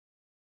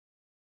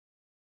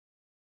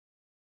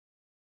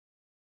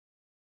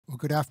Well,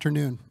 good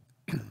afternoon.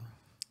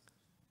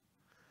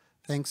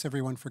 Thanks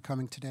everyone for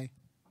coming today.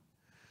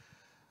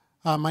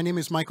 My name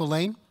is Michael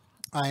Lane.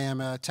 I am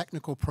a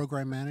technical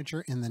program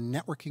manager in the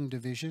networking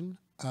division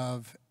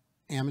of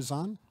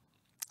Amazon.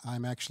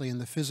 I'm actually in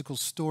the physical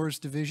stores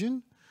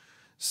division.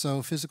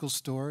 So physical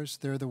stores,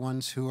 they're the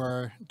ones who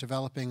are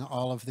developing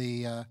all of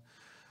the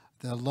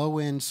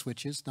low-end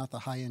switches, not the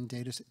high-end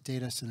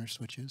data center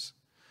switches.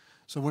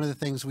 So one of the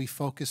things we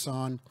focus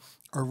on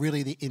are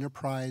really the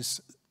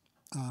enterprise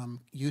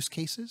use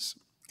cases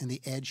and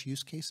the edge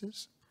use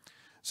cases.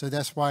 So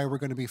that's why we're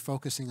going to be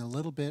focusing a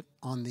little bit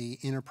on the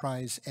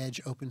enterprise edge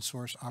open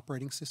source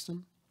operating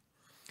system.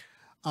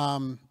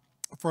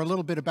 For a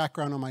little bit of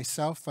background on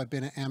myself, I've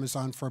been at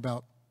Amazon for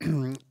about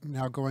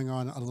now going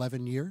on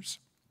 11 years.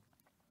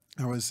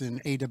 I was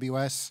in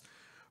AWS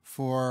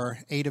for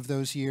 8 of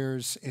those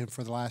years, and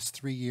for the last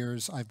 3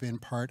 years, I've been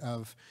part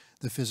of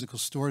the physical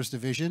stores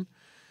division,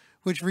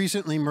 which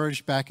recently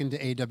merged back into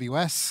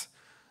AWS.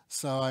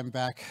 So I'm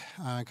back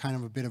kind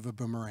of a bit of a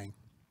boomerang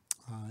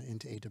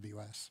into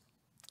AWS.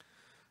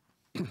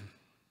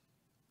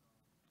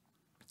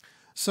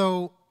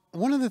 So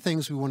one of the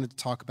things we wanted to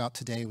talk about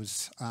today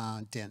was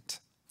DENT.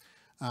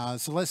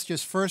 So let's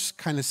just first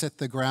kind of set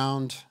the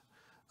ground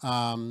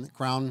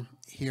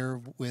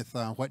here with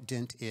what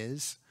DENT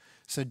is.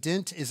 So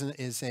DENT is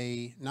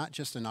not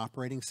just an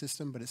operating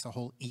system, but it's a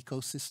whole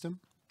ecosystem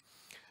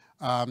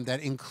that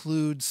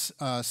includes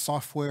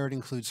software, it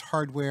includes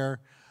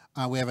hardware.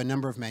 We have a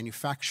number of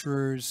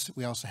manufacturers.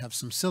 We also have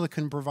some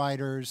silicon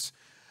providers.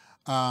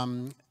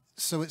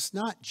 So it's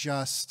not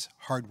just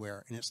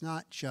hardware and it's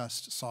not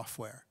just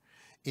software.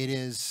 It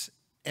is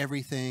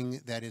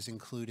everything that is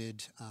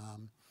included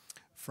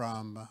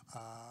from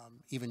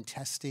even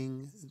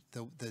testing.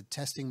 The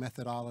testing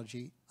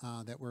methodology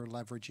that we're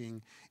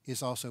leveraging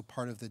is also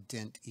part of the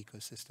DENT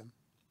ecosystem.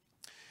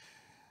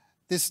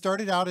 This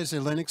started out as a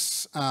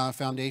Linux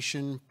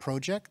Foundation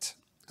project.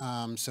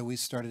 So we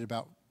started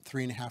about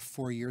 3.5,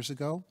 4 years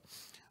ago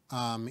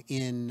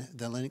in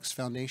the Linux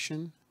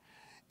Foundation.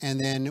 And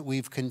then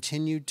we've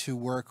continued to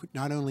work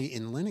not only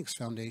in Linux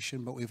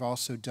Foundation, but we've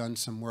also done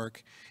some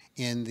work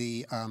in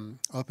the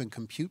Open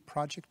Compute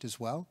project as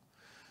well.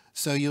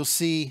 So you'll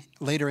see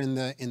later in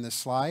the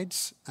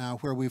slides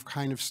where we've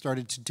kind of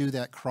started to do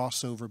that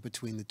crossover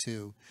between the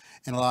two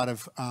and a lot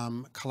of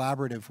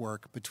collaborative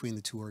work between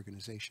the two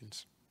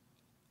organizations.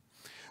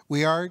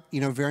 We are,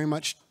 very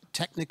much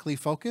technically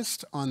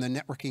focused on the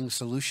networking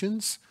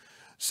solutions.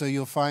 So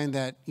you'll find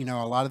that, a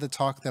lot of the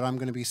talk that I'm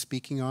going to be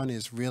speaking on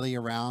is really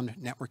around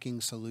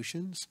networking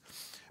solutions.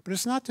 But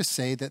it's not to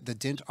say that the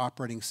DENT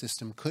operating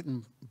system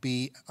couldn't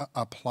be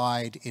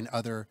applied in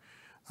other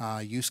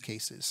use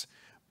cases.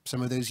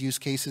 Some of those use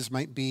cases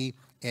might be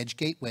edge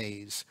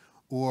gateways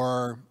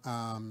or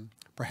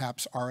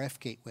perhaps RF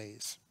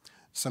gateways.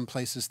 Some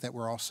places that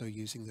we're also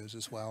using those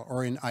as well,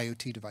 or in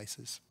IoT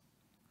devices.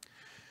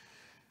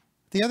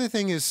 The other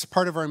thing is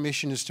part of our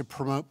mission is to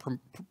promote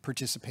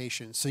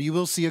participation. So you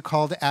will see a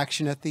call to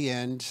action at the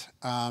end,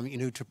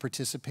 to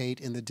participate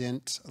in the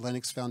DENT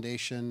Linux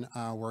Foundation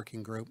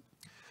working group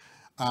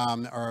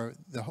or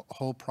the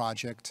whole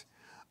project.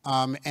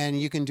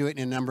 And you can do it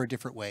in a number of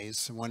different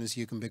ways. One is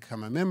you can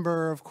become a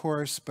member, of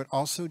course, but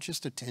also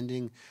just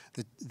attending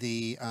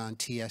the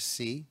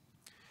TSC.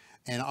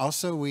 And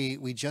also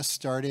we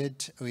just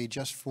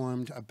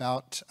formed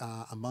about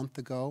a month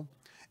ago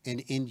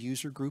an end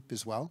user group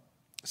as well.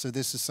 So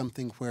this is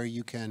something where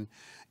you can,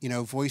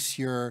 voice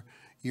your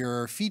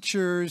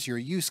features, your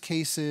use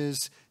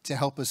cases to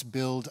help us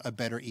build a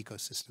better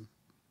ecosystem.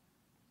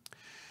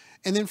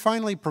 And then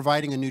finally,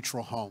 providing a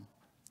neutral home.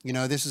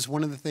 This is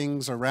one of the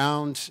things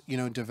around,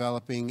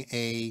 developing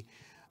a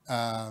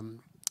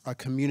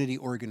community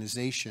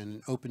organization,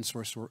 an open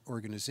source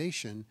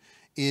organization,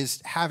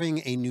 is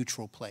having a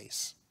neutral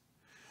place.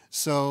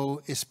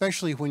 So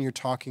especially when you're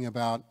talking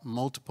about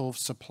multiple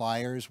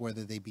suppliers,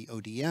 whether they be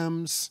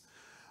ODMs,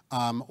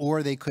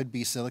 or they could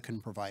be silicon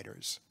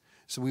providers.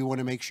 So we want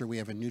to make sure we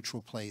have a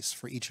neutral place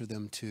for each of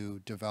them to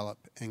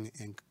develop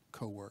and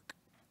co-work.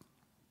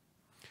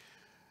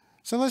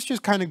 So let's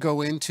just kind of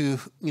go into,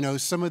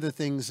 some of the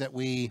things that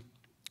we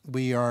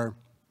are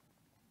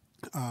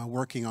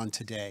working on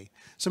today.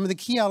 Some of the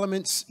key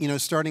elements,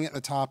 starting at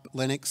the top,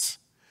 Linux.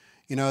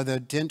 The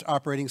DENT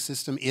operating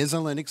system is a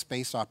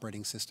Linux-based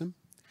operating system.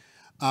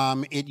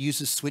 It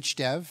uses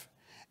switchdev.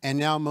 And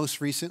now,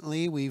 most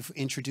recently, we've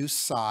introduced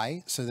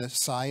SI. So the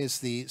SI is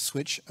the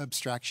Switch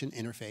Abstraction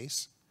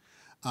Interface.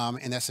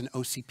 And that's an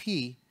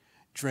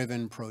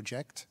OCP-driven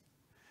project.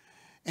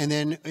 And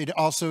then it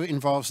also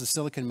involves the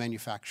silicon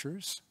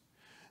manufacturers.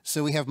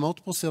 So we have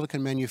multiple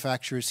silicon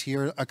manufacturers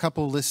here, a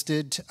couple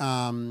listed.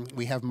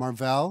 We have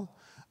Marvell.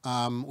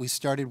 We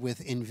started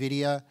with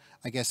NVIDIA.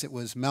 I guess it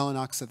was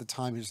Mellanox at the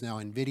time, who's now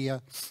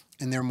NVIDIA.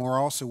 And they're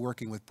also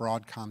working with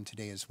Broadcom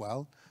today as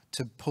well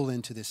to pull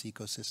into this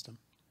ecosystem.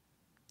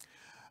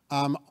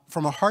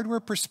 From a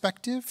hardware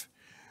perspective,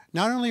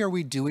 not only are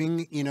we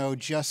doing, we're not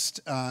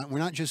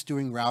just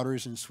doing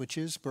routers and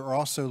switches, but we're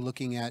also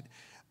looking at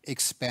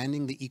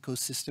expanding the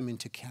ecosystem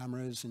into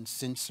cameras and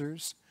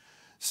sensors.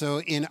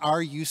 So in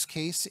our use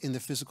case in the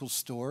physical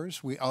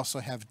stores, we also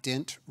have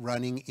DENT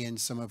running in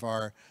some of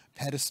our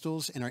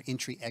pedestals and our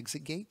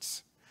entry-exit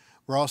gates.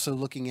 We're also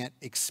looking at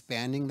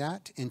expanding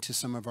that into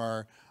some of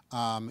our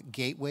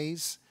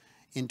gateways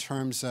in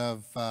terms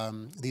of,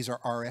 these are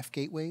RF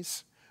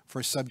gateways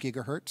for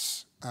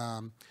sub-gigahertz.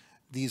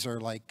 These are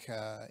like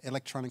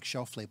electronic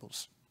shelf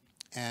labels,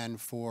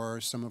 and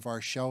for some of our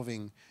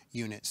shelving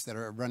units that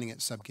are running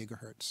at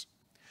sub-gigahertz.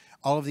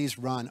 All of these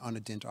run on a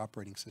DENT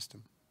operating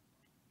system.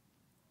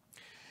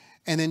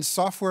 And then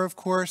software, of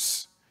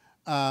course,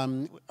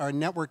 our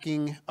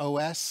networking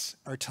OS,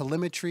 our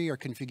telemetry, our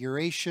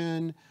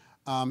configuration,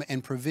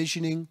 and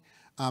provisioning.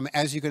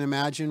 As you can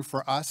imagine,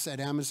 for us at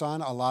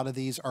Amazon, a lot of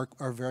these are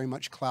very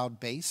much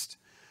cloud-based.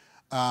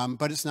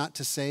 But it's not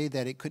to say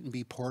that it couldn't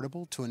be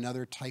portable to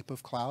another type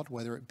of cloud,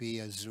 whether it be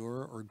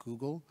Azure or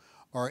Google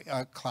or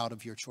a cloud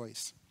of your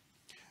choice.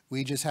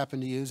 We just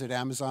happen to use at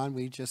Amazon,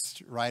 we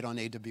just ride on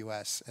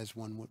AWS, as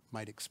one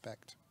might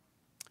expect.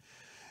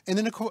 And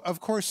then, of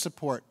course,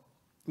 support.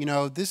 You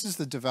know, this is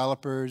the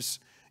developers,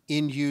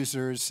 end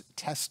users,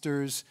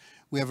 testers.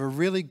 We have a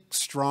really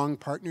strong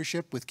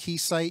partnership with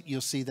Keysight. You'll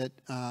see that,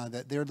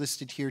 that they're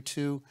listed here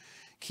too.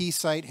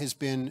 Keysight has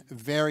been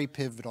very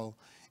pivotal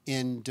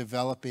in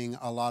developing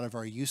a lot of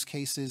our use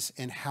cases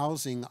and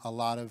housing a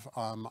lot of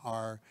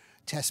our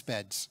test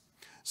beds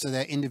so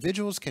that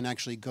individuals can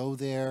actually go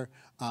there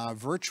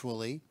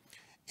virtually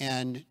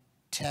and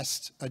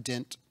test a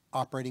DENT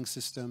operating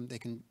system. They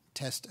can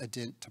test a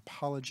DENT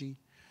topology,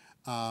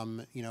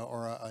 you know,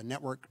 or a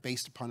network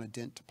based upon a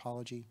DENT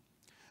topology.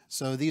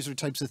 So these are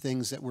types of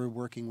things that we're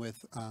working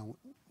with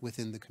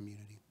within the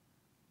community.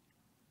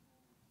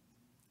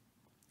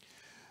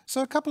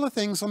 So a couple of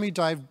things, let me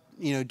dive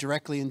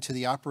directly into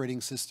the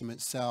operating system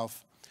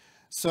itself.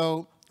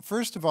 So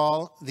first of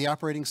all, the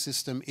operating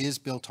system is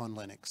built on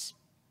Linux.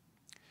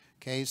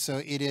 Okay, so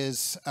it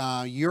is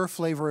your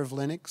flavor of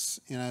Linux.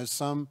 You know,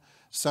 some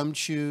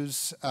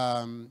choose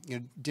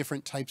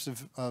different types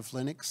of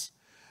Linux,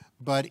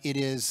 but it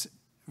is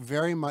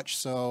very much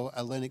so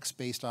a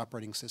Linux-based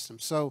operating system.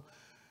 So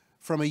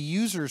from a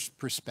user's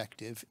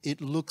perspective,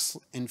 it looks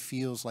and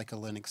feels like a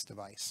Linux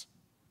device.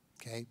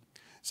 Okay,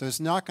 so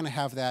it's not going to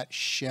have that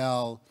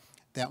shell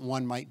that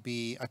one might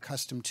be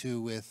accustomed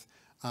to with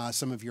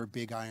some of your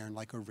big iron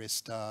like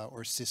Arista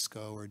or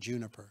Cisco or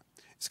Juniper.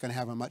 It's going to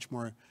have a much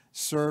more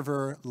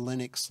server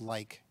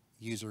Linux-like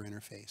user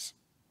interface.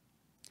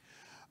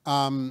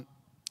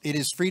 It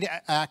is free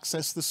to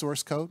access the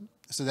source code.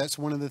 So that's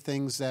one of the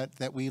things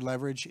that we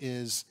leverage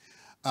is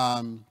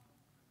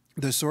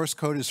the source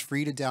code is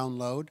free to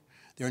download.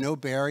 There are no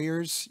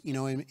barriers, you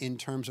know, in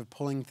terms of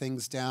pulling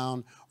things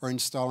down or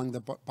installing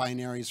the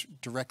binaries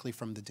directly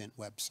from the DENT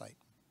website.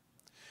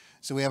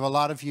 So we have a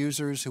lot of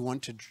users who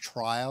want to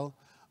trial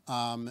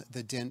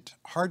the DENT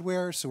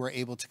hardware, so we're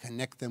able to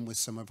connect them with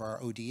some of our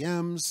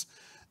ODMs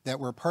that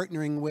we're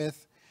partnering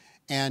with,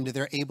 and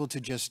they're able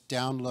to just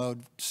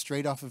download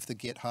straight off of the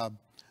GitHub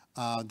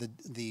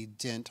the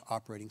DENT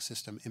operating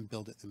system and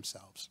build it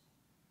themselves.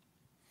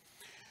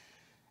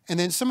 And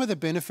then some of the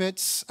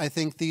benefits, I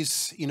think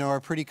these, you know,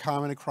 are pretty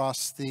common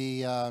across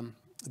the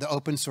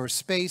open source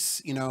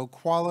space. You know,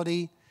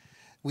 quality.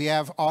 We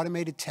have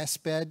automated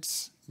test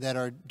beds that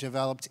are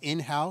developed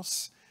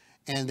in-house,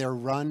 and they're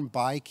run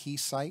by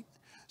Keysight.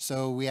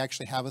 So we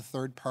actually have a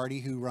third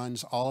party who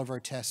runs all of our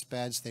test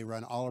beds. They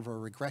run all of our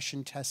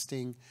regression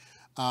testing.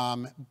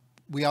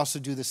 We also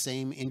do the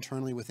same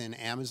internally within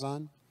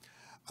Amazon.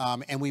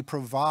 And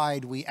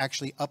we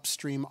actually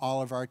upstream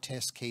all of our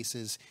test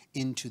cases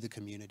into the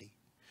community.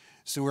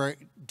 So we're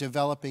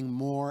developing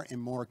more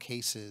and more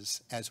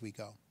cases as we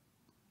go.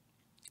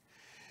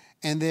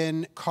 And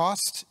then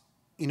cost,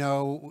 you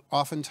know,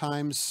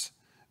 oftentimes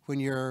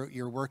when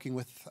you're working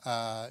with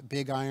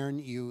big iron,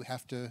 you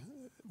have to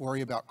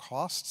worry about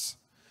costs.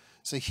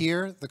 So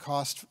here, the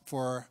cost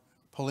for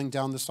pulling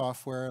down the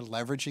software,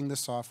 leveraging the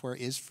software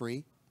is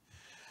free.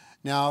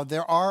 Now,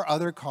 there are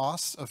other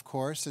costs, of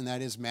course, and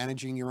that is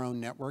managing your own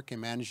network and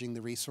managing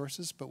the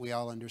resources, but we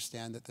all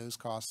understand that those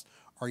costs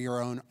are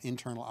your own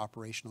internal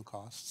operational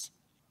costs.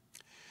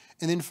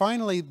 And then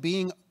finally,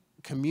 being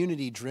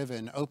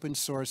community-driven, open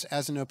source,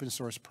 as an open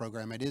source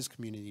program, it is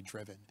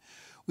community-driven.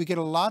 We get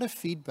a lot of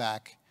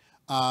feedback.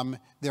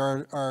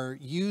 There are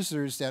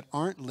users that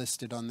aren't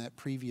listed on that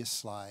previous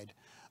slide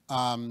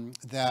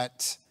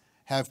that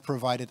have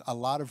provided a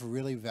lot of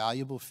really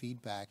valuable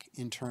feedback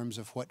in terms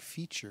of what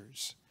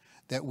features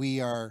that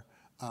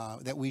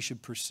we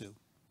should pursue.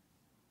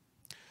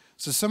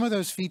 So some of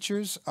those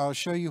features, I'll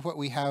show you what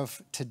we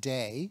have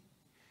today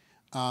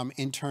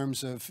in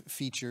terms of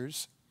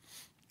features.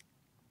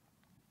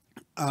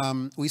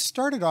 We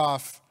started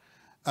off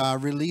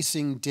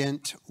releasing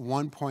DENT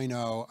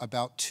 1.0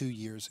 about 2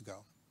 years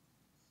ago.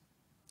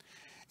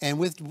 And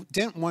with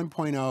DENT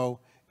 1.0,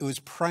 it was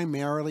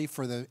primarily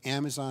for the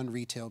Amazon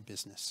retail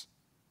business.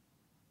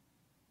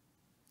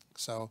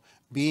 So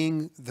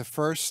being the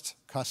first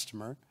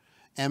customer,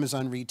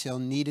 Amazon Retail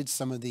needed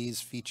some of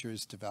these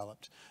features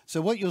developed. So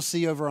what you'll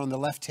see over on the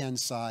left-hand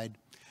side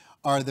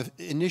are the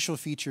initial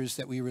features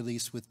that we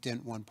released with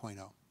DENT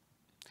 1.0.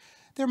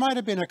 There might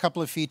have been a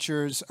couple of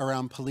features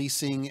around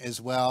policing as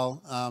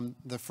well.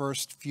 The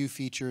first few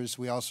features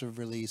we also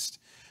released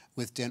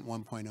with DENT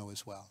 1.0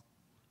 as well.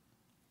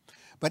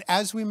 But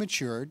as we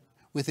matured,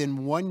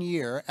 within 1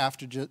 year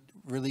after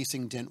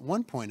releasing DENT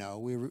 1.0,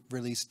 we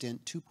released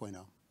DENT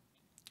 2.0,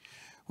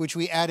 which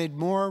we added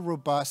more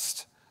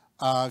robust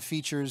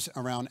features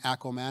around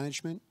ACL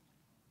management,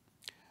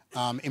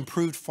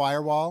 improved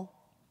firewall.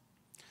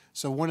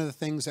 So one of the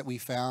things that we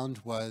found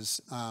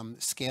was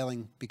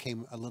scaling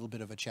became a little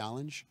bit of a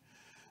challenge.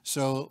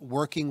 So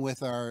working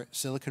with our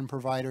silicon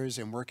providers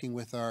and working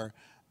with our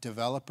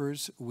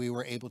developers, we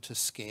were able to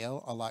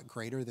scale a lot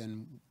greater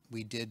than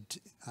we did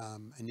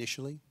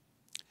initially.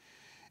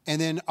 And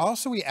then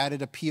also we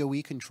added a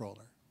PoE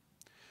controller.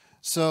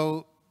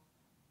 So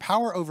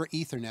power over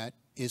Ethernet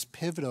is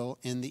pivotal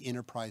in the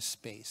enterprise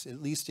space,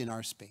 at least in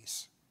our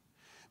space,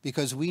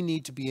 because we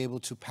need to be able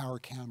to power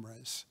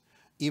cameras.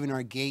 Even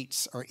our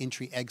gates, our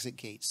entry-exit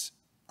gates,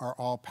 are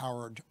all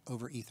powered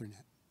over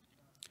Ethernet.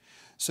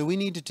 So we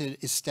needed to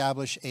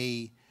establish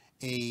an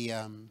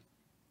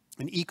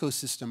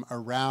ecosystem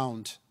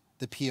around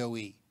the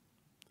PoE.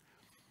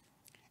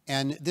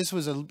 And this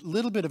was a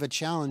little bit of a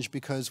challenge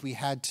because we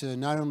had to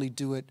not only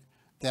do it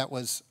that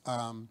was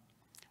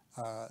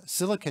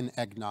silicon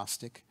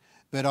agnostic,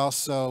 but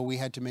also we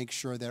had to make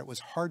sure that it was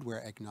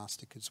hardware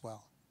agnostic as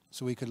well.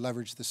 So we could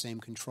leverage the same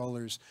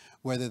controllers,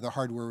 whether the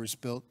hardware was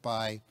built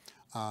by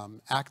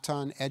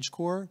Acton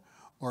EdgeCore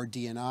or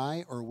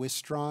DNI or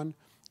Wistron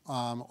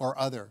or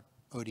other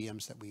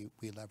ODMs that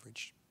we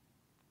leveraged.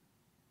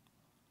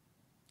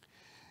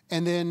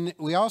 And then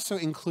we also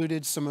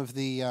included some of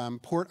the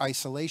port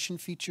isolation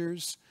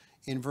features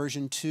in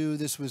version 2.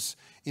 This was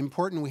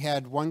important. We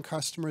had one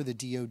customer, the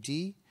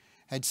DoD,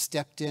 had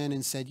stepped in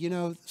and said, you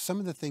know, some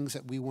of the things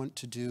that we want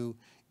to do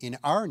in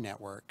our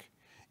network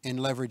in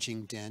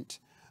leveraging DENT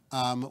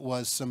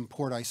was some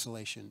port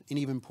isolation and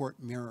even port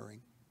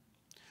mirroring.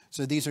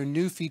 So these are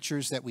new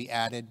features that we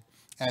added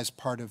as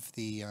part of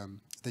the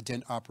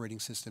DENT operating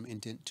system in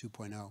DENT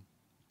 2.0.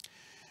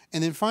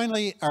 And then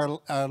finally,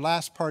 our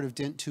last part of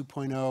DENT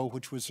 2.0,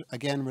 which was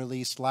again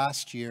released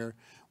last year,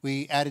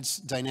 we added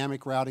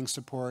dynamic routing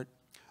support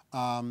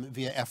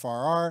via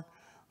FRR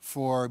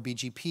for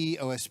BGP,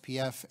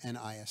 OSPF, and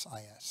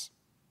ISIS.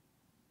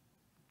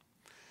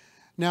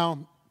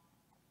 Now,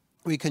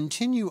 we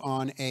continue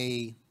on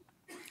a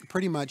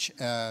pretty much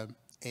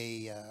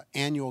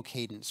annual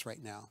cadence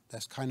right now.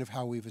 That's kind of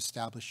how we've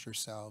established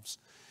ourselves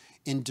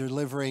in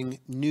delivering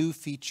new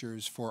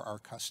features for our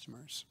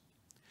customers.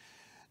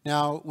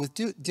 Now, with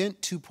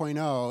DENT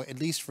 2.0, at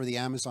least for the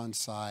Amazon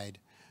side,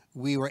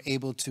 we were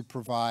able to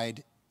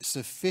provide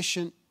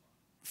sufficient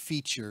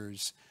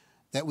features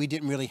that we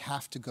didn't really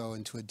have to go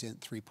into a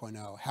DENT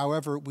 3.0.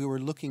 However, we were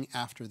looking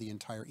after the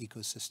entire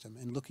ecosystem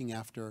and looking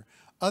after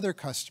other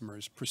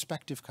customers,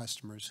 prospective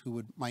customers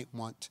who might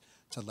want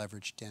to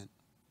leverage DENT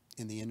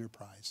in the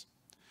enterprise.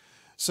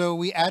 So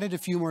we added a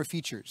few more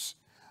features.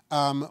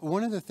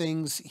 One of the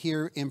things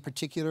here in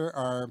particular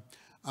are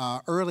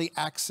early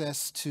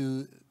access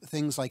to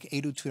things like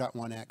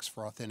 802.1x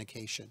for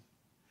authentication.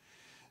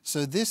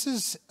 So this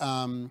is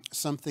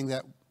something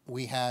that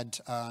we had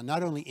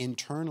not only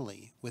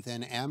internally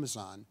within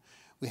Amazon,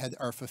 we had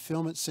our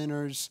fulfillment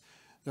centers.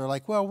 They're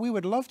like, well, we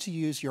would love to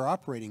use your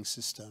operating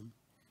system.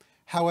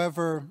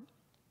 However,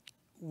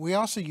 we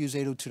also use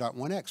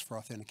 802.1x for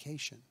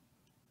authentication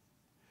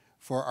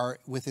for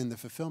within the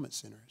fulfillment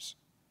centers.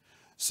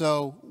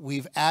 So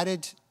we've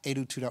added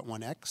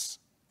 802.1x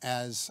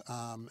as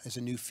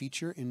a new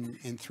feature in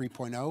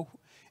 3.0.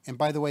 And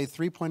by the way,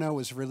 3.0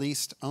 was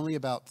released only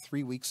about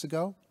 3 weeks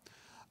ago.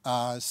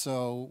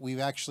 So we've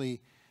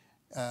actually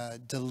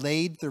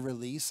delayed the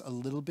release a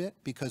little bit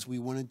because we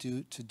wanted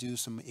to do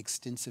some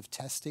extensive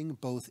testing,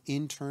 both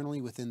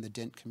internally within the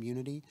DENT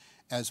community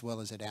as well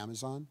as at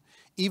Amazon.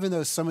 Even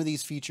though some of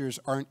these features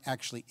aren't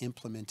actually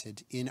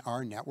implemented in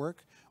our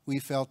network, we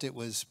felt it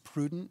was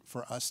prudent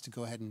for us to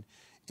go ahead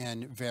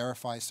and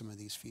verify some of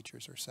these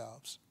features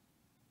ourselves.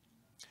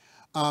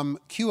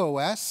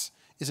 QoS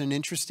is an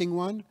interesting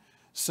one.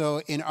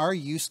 So in our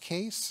use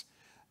case,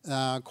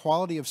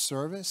 quality of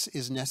service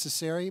is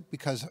necessary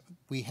because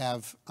we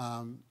have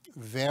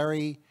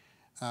very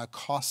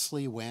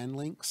costly WAN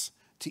links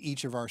to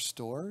each of our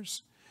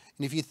stores.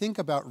 And if you think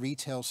about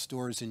retail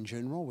stores in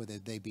general, whether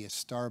they be a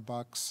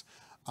Starbucks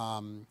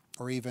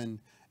or even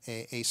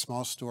a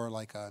small store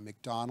like a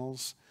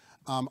McDonald's,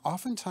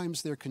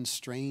 oftentimes they're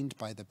constrained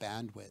by the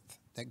bandwidth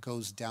that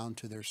goes down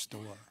to their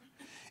store.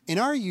 In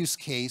our use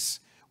case,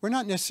 we're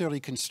not necessarily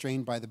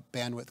constrained by the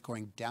bandwidth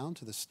going down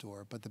to the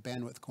store, but the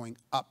bandwidth going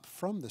up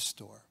from the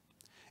store.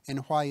 And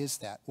why is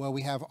that? Well,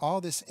 we have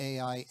all this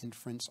AI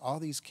inference, all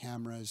these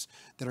cameras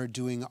that are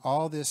doing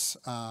all this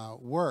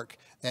work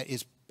that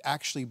is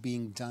actually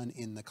being done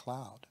in the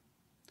cloud.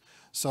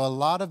 So a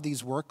lot of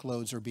these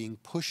workloads are being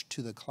pushed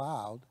to the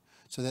cloud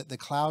so that the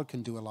cloud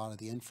can do a lot of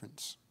the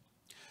inference.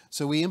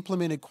 So we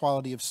implemented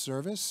quality of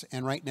service,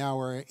 and right now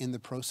we're in the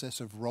process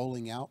of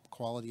rolling out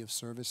quality of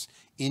service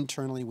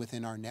internally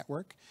within our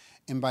network.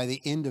 And by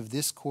the end of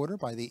this quarter,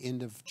 by the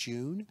end of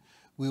June,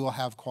 we will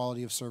have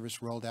quality of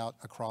service rolled out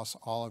across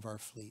all of our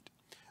fleet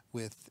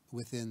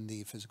within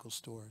the physical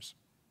stores.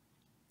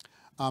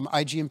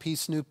 IGMP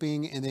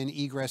snooping and then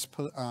egress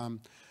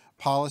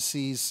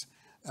policies.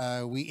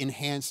 We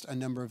enhanced a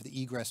number of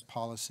the egress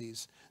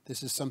policies.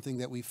 This is something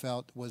that we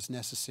felt was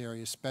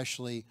necessary,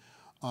 especially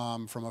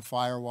from a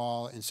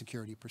firewall and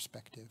security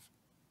perspective.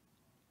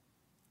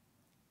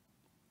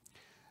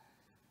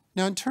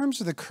 Now, in terms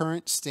of the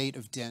current state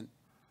of DENT,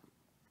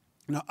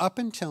 now up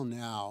until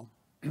now,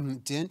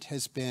 DENT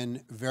has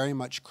been very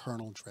much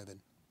kernel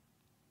driven.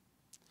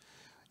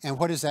 And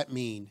what does that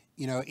mean?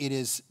 You know, it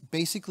is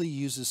basically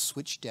uses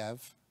switch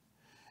dev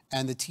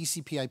and the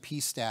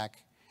TCP/IP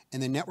stack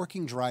and the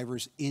networking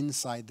drivers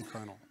inside the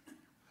kernel.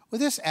 Well,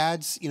 this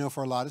adds, you know,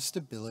 for a lot of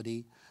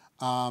stability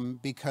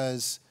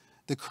because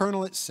the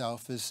kernel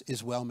itself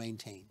is well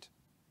maintained.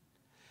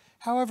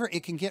 However,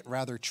 it can get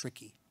rather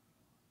tricky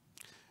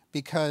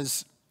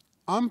because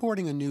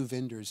onboarding a new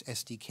vendor's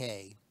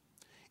SDK,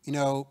 you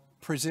know,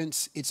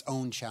 presents its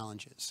own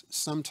challenges,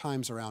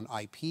 sometimes around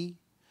IP,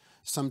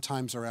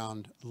 sometimes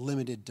around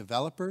limited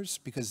developers,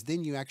 because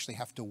then you actually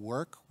have to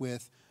work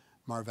with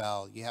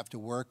Marvell, you have to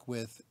work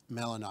with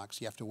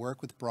Mellanox, you have to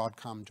work with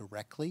Broadcom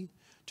directly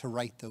to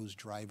write those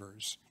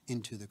drivers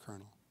into the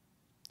kernel.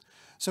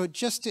 So it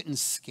just didn't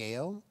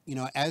scale. You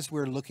know, as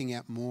we're looking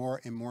at more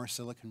and more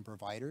silicon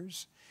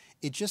providers,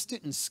 it just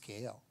didn't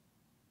scale.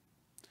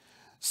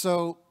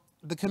 So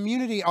the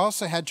community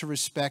also had to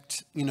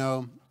respect, you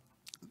know,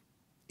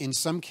 in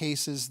some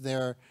cases,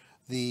 they're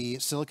the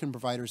silicon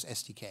provider's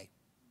SDK.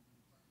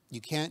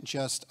 You can't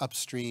just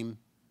upstream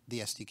the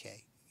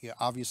SDK. You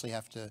obviously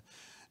have to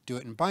do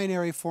it in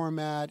binary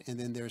format, and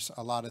then there's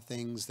a lot of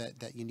things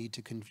that you need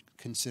to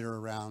consider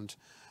around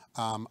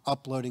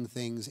uploading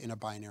things in a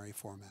binary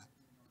format.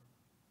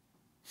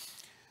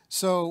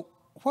 So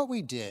what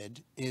we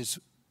did is,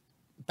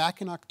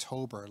 back in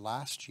October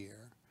last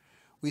year,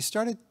 we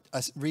started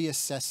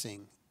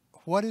reassessing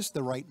what is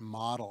the right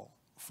model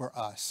for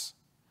us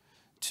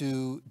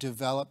to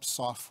develop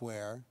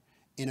software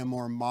in a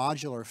more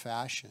modular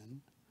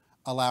fashion,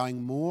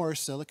 allowing more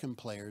silicon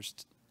players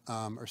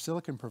or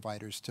silicon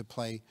providers to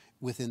play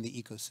within the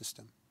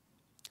ecosystem.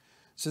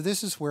 So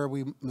this is where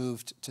we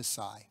moved to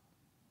SI.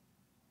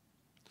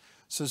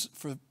 So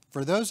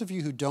for those of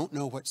you who don't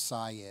know what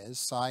SI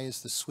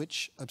is the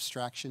switch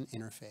abstraction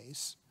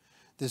interface.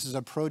 This is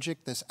a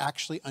project that's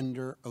actually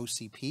under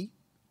OCP,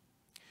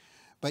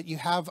 but you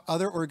have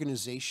other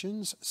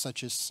organizations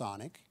such as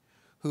Sonic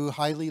who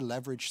highly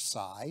leverage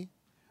SI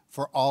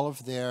for all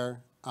of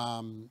their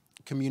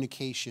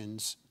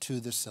communications to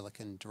the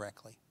silicon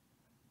directly.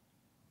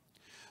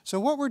 So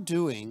what we're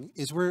doing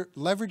is we're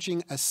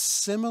leveraging a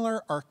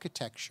similar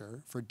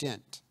architecture for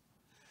DENT,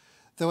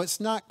 though it's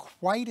not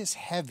quite as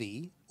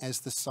heavy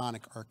as the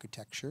Sonic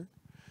architecture.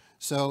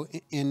 So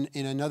in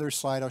another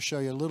slide, I'll show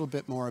you a little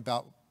bit more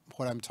about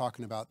what I'm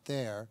talking about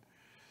there.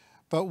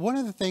 But one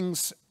of the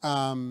things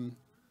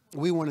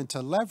we wanted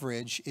to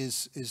leverage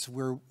is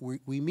where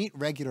we meet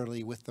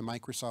regularly with the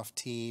Microsoft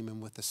team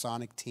and with the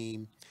Sonic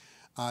team.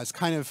 It's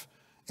kind of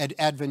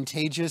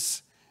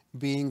advantageous,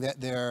 being that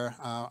they're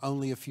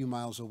only a few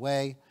miles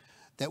away,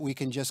 that we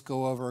can just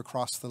go over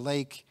across the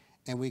lake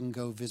and we can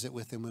go visit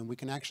with them, and we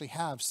can actually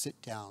have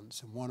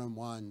sit-downs and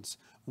one-on-ones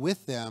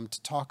with them to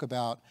talk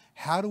about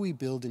how do we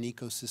build an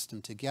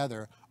ecosystem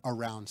together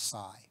around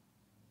SI.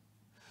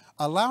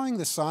 Allowing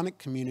the Sonic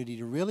community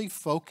to really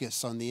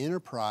focus on the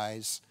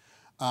enterprise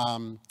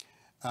from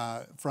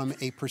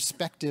a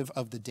perspective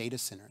of the data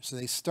center. So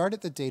they start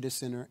at the data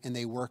center and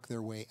they work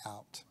their way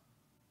out.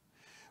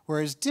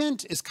 Whereas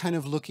DENT is kind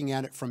of looking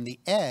at it from the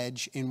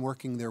edge and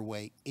working their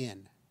way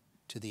in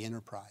to the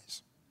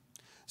enterprise.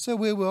 So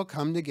we will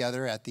come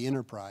together at the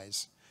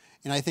enterprise.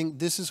 And I think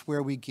this is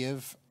where we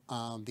give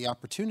the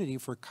opportunity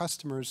for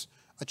customers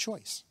a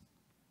choice.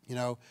 You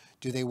know,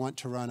 do they want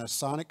to run a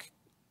Sonic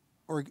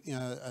or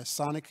a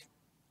Sonic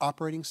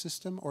operating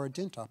system or a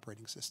DENT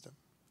operating system?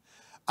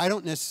 I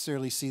don't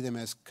necessarily see them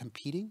as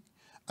competing.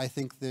 I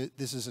think that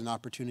this is an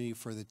opportunity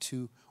for the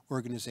two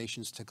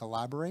organizations to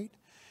collaborate.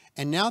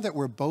 And now that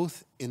we're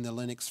both in the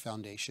Linux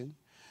Foundation,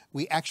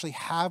 we actually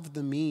have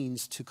the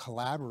means to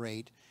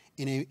collaborate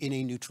in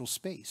a neutral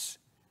space,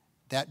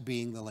 that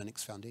being the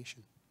Linux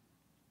Foundation.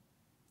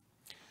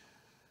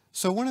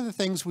 So one of the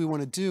things we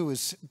want to do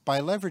is, by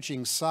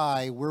leveraging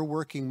SI, we're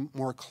working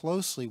more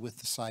closely with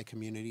the SI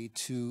community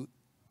to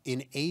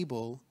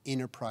enable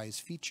enterprise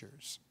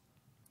features.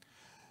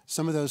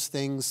 Some of those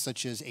things,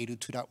 such as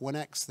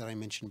 802.1x that I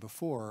mentioned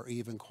before, or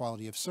even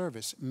quality of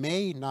service,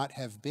 may not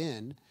have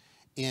been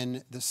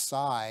in the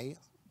SI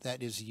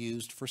that is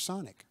used for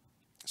Sonic.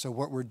 So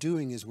what we're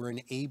doing is we're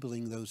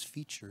enabling those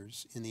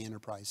features in the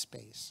enterprise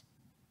space.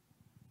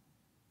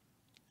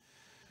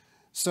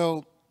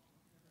 So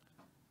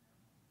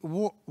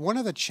one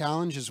of the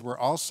challenges we're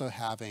also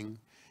having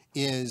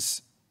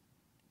is,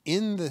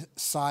 in the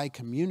SI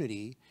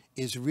community,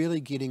 is really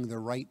getting the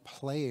right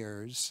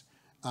players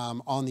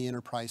on the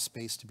enterprise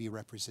space to be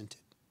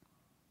represented.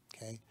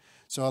 Okay,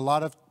 so a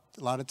lot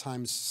of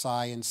times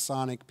Psi and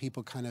Sonic,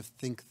 people kind of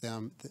think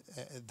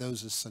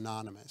those as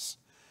synonymous,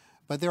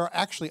 but there are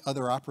actually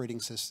other operating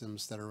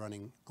systems that are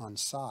running on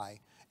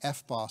Psi.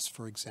 FBOSS,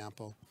 for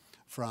example,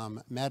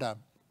 from Meta,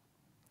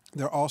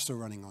 they're also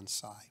running on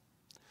Psi.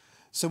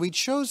 So we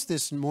chose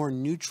this more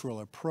neutral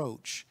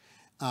approach,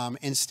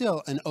 and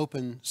still an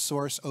open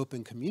source,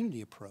 open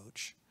community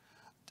approach,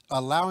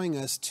 allowing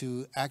us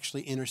to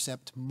actually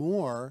intercept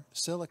more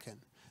silicon.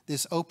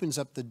 This opens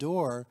up the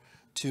door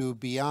to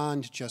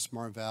beyond just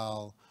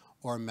Marvell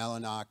or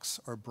Mellanox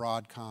or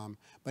Broadcom,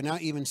 but now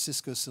even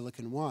Cisco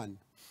Silicon One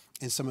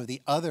and some of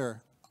the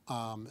other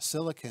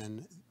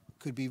silicon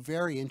could be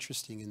very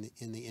interesting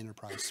in the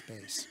enterprise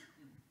space.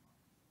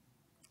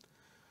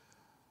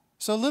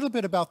 So a little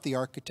bit about the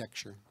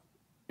architecture.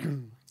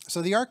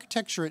 So the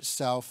architecture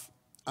itself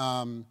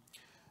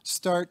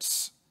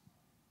starts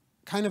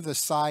kind of the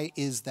Psi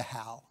is the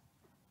HAL.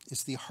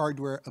 It's the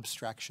hardware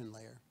abstraction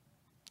layer.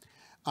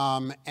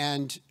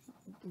 And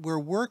we're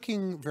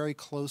working very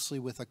closely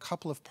with a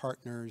couple of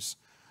partners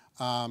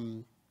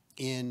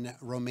in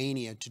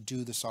Romania to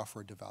do the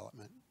software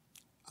development.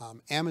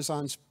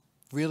 Amazon's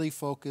really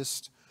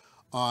focused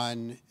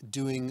on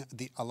doing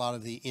a lot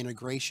of the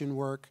integration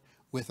work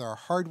with our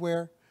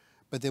hardware,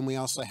 but then we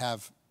also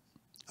have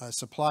a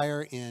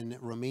supplier in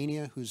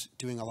Romania who's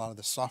doing a lot of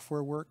the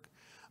software work,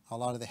 a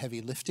lot of the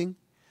heavy lifting.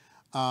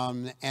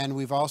 And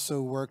we've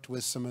also worked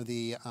with some of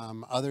the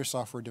other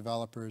software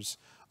developers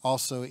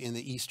also in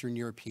the Eastern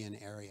European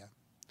area,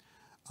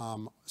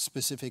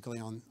 specifically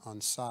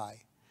on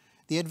Psi.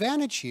 The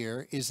advantage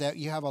here is that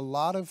you have a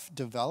lot of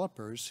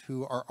developers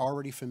who are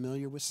already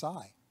familiar with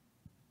Psi.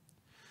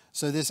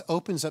 So this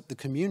opens up the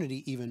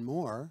community even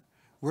more.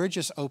 We're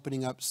just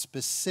opening up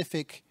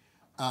specific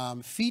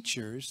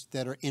features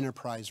that are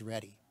enterprise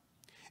ready.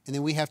 And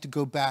then we have to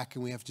go back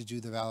and we have to do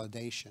the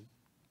validation.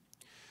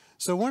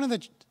 So one of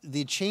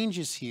the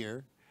changes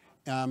here,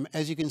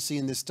 as you can see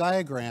in this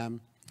diagram,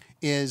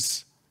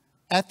 is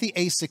at the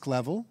ASIC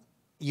level,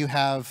 you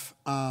have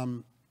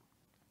all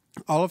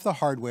of the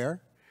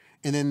hardware,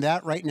 and then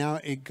that right now,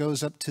 it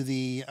goes up to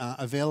the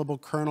available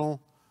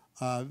kernel,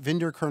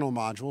 vendor kernel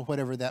module,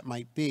 whatever that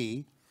might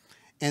be.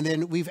 And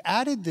then we've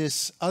added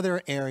this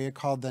other area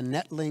called the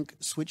Netlink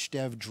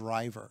SwitchDev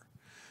driver.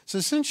 So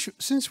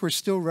since we're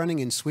still running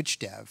in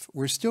SwitchDev,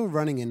 we're still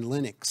running in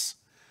Linux,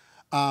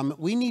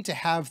 we need to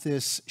have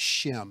this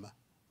shim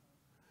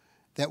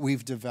that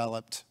we've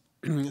developed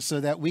so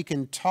that we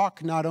can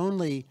talk not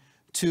only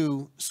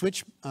to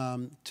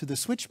the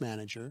switch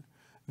manager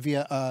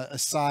via a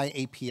Psi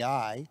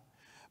API,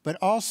 but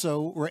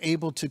also we're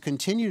able to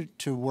continue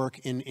to work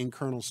in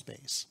kernel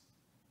space.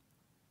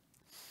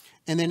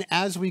 And then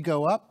as we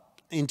go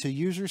up into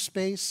user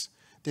space,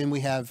 then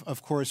we have,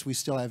 of course, we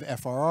still have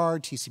FRR,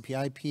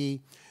 TCP/IP,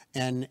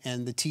 and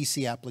the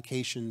TC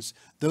applications.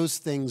 Those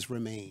things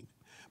remain.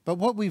 But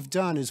what we've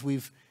done is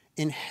we've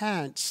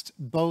enhanced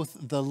both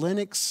the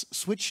Linux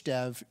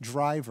SwitchDev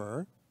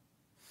driver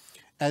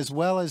as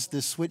well as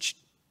the switch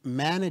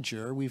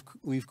manager.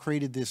 We've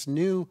created this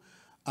new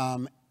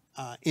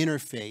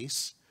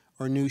interface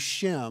or new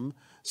shim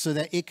so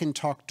that it can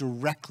talk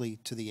directly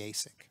to the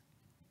ASIC.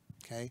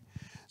 Okay,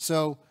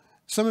 so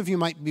some of you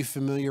might be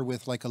familiar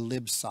with like a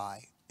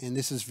libpsi, and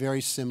this is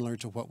very similar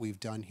to what we've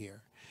done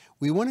here.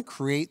 We want to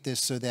create this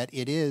so that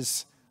it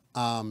is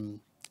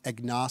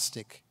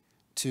agnostic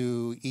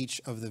to each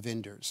of the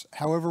vendors.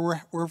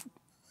 However,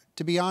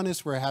 to be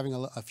honest, we're having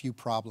a few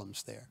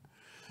problems there.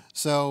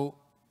 So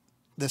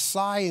the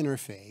Psi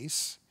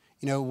interface,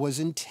 was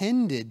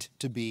intended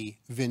to be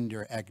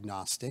vendor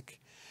agnostic.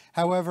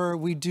 However,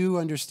 we do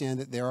understand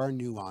that there are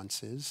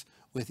nuances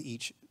with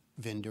each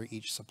vendor,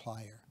 each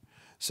supplier.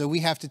 So we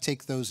have to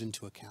take those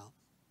into account.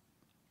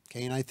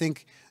 Okay, and I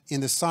think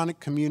in the Sonic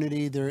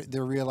community,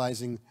 they're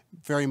realizing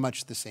very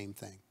much the same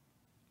thing.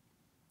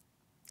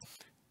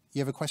 You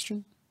have a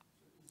question?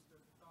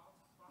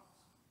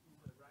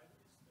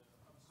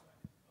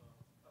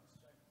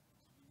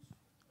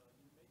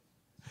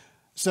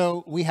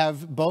 So we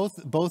have both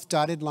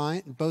dotted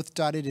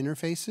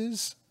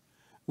interfaces.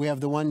 We have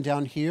the one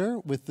down here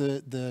with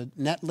the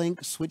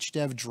Netlink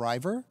SwitchDev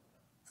driver.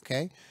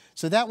 Okay,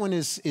 so that one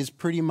is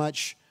pretty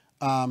much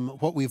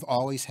what we've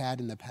always had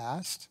in the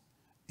past,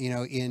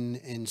 in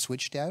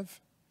SwitchDev.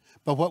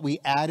 But what we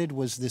added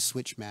was this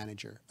switch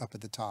manager up at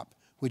the top,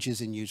 which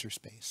is in user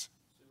space.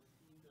 So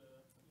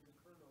in the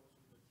kernel,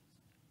 the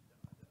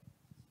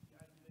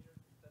TCP layer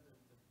doesn't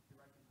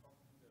directly talk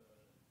to the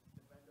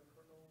vendor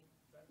kernel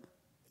vendor?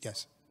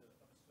 Yes. The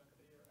abstract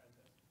layer and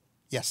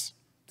Yes,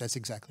 that's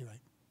exactly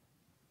right.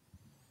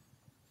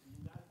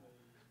 in that way,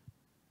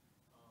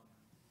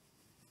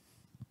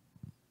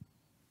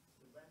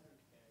 the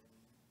vendor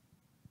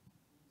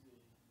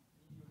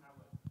can you have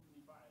a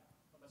unified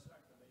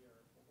abstract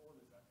layer for all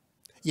the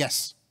vendors.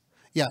 Yes.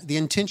 Yeah, the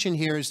intention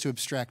here is to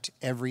abstract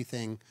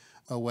everything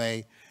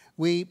away.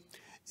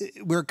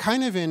 We're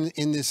kind of in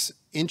this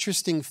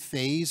interesting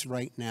phase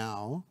right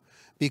now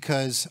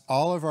because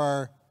all of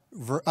our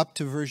up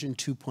to version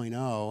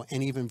 2.0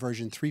 and even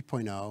version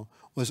 3.0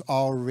 was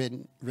all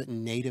written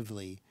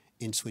natively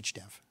in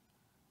SwitchDev,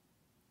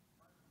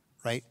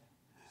 right?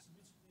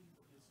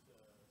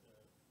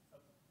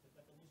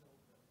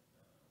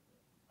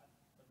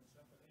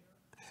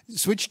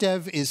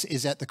 SwitchDev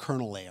is at the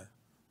kernel layer,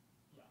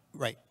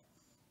 right?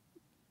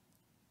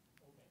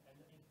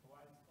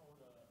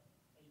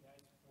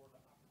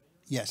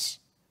 Yes,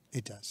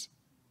 it does.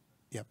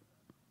 Yep,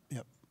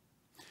 yep.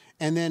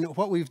 And then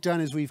what we've done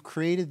is we've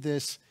created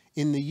this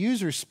in the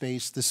user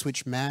space, the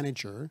switch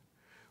manager,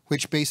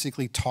 which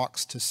basically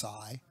talks to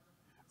SI,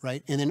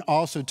 right? And then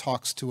also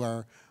talks to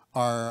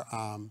our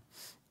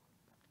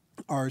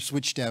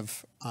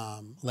SwitchDev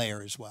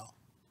layer as well.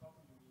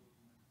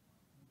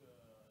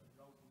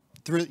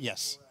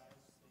 Yes,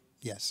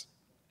 yes,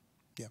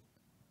 yep,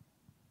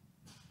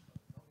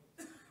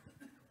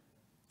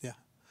 yeah.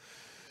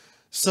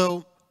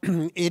 So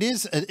it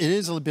is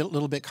a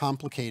little bit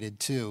complicated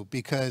too,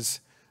 because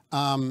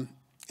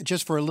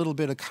just for a little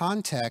bit of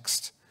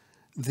context,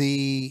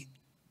 the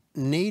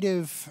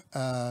native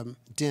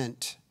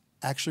DENT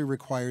actually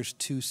requires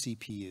two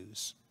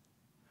CPUs.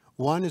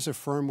 One is a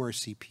firmware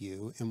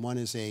CPU, and one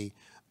is a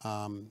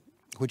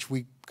which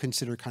we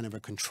consider kind of a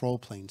control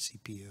plane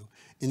CPU,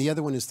 and the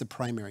other one is the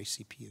primary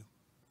CPU.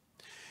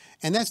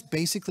 And that's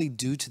basically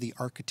due to the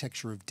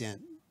architecture of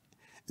DENT.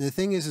 And the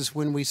thing is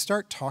when we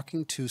start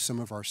talking to some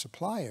of our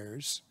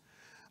suppliers,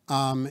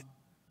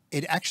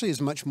 it actually is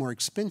much more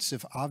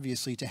expensive,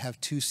 obviously, to have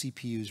two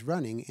CPUs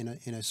running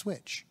in a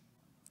switch.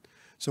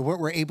 So what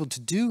we're able to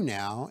do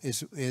now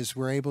is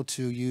we're able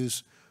to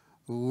use,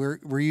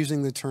 we're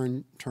using the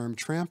term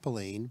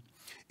trampoline,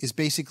 is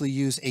basically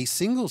use a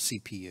single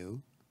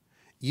CPU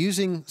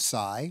using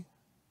SI,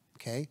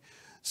 okay,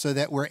 so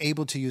that we're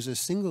able to use a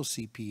single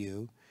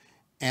CPU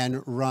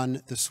and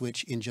run the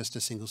switch in just a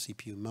single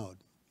CPU mode.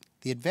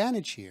 The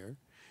advantage here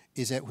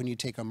is that when you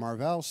take a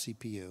Marvell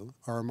CPU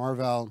or a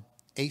Marvell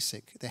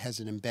ASIC that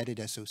has an embedded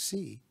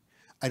SoC,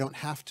 I don't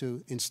have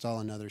to install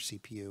another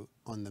CPU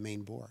on the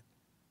main board.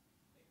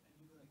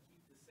 And you're going to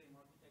keep the same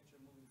architecture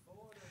moving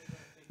forward, or you're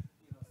going to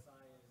take,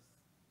 size?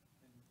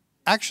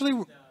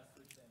 Actually,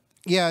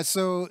 yeah,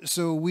 so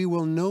we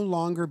will no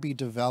longer be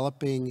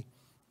developing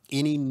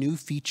any new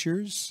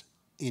features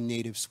in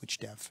native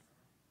SwitchDev.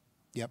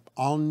 Yep,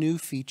 all new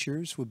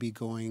features will be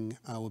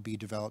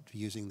developed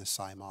using the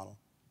SI model.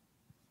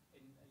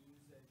 And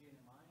use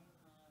GNMI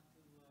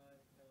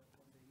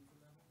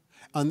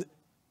on the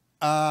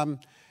user level?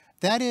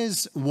 That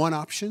is one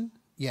option,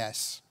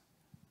 yes.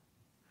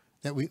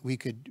 That we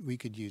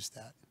could use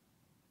that.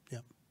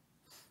 Yep.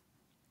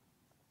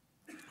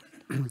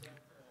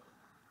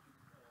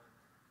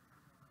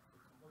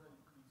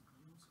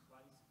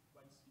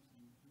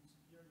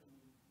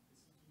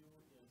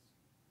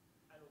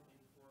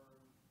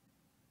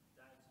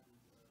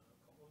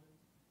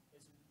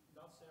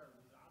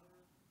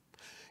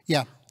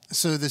 Yeah,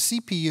 so the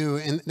CPU,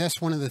 and that's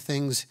one of the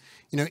things,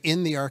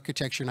 in the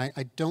architecture, and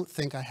I don't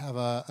think I have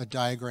a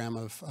diagram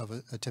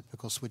of a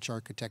typical switch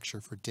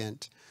architecture for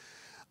DENT,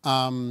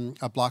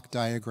 a block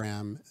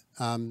diagram,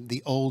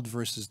 the old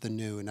versus the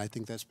new, and I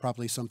think that's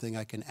probably something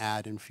I can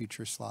add in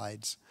future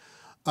slides.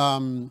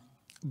 But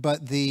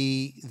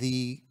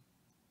the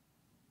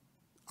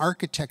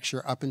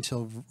architecture up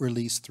until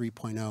release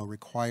 3.0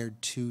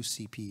 required two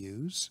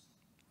CPUs.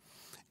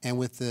 And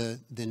with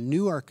the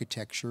new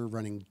architecture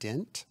running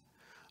DENT,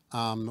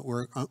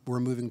 we're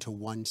moving to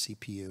one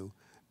CPU,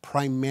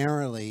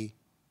 primarily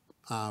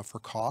for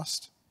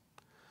cost.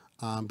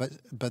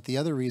 But the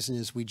other reason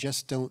is we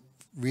just don't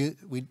we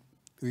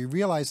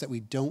realize that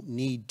we don't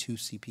need two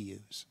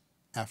CPUs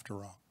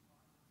after all.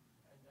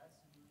 And that's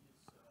used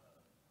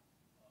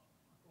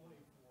only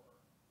for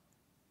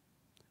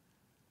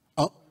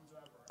Oh.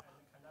 driver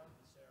and cannot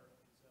be shared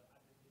with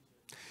application.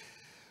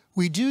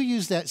 We do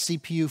use that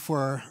CPU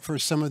for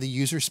some of the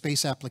user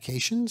space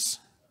applications,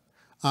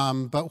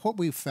 but what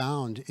we've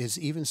found is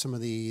even some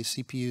of the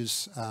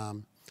CPUs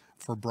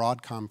for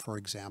Broadcom, for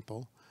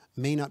example,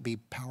 may not be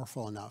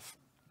powerful enough.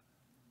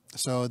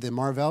 So the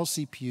Marvell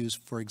CPUs,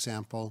 for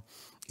example,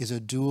 is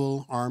a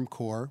dual ARM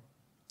core,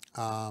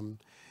 and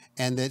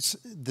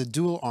the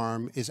dual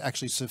ARM is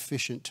actually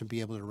sufficient to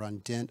be able to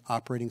run DENT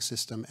operating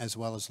system as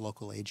well as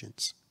local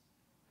agents.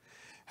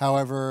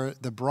 However,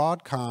 the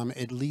Broadcom,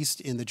 at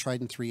least in the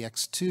Trident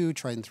 3X2,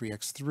 Trident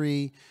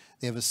 3X3,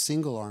 they have a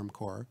single ARM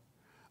core,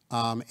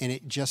 and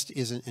it just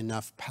isn't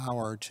enough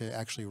power to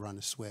actually run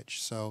a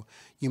switch. So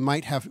you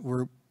might have,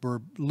 we're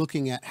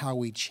looking at how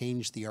we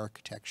change the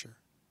architecture.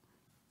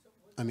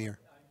 Amir. Are you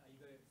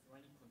going to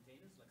run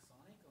containers like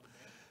Sonic on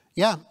DENT?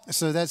 Yeah,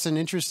 so that's an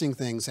interesting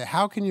thing. So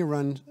how can you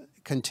run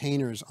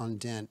containers on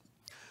DENT?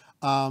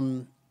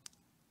 Because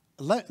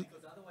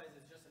otherwise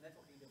it's just a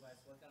networking device.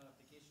 What kind of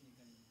application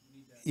you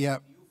need that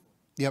Yep. CPU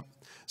for? Yep.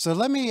 So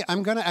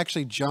I'm going to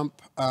actually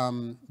jump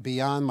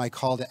beyond my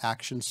call to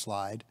action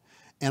slide,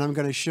 and I'm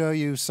going to show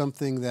you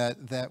something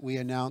that we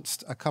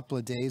announced a couple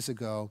of days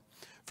ago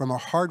from a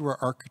hardware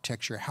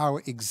architecture, how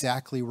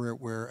exactly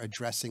we're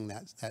addressing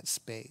that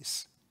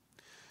space.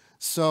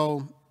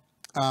 So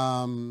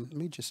let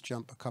me just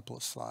jump a couple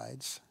of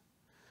slides.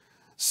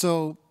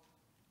 So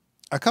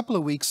a couple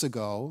of weeks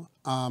ago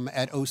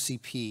at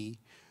OCP,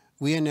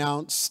 we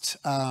announced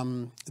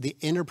the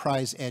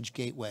Enterprise Edge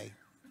Gateway.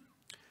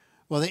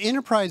 Well, the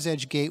Enterprise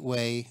Edge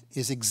Gateway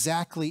is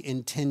exactly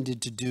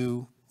intended to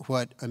do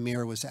what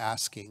Amir was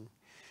asking.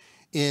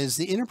 Is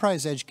the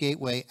Enterprise Edge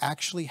Gateway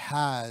actually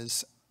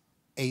has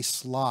a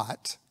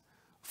slot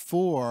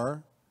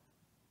for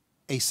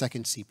a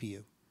second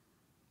CPU.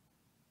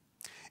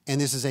 And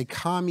this is a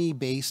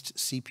Kami-based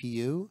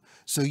CPU,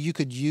 so you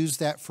could use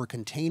that for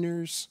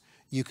containers,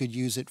 you could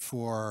use it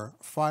for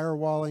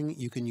firewalling,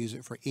 you can use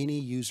it for any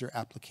user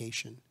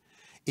application.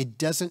 It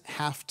doesn't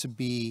have to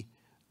be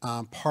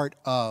part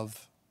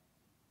of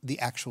the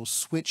actual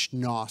switch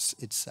NOS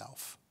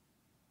itself.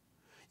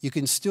 You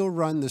can still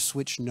run the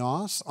switch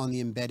NOS on the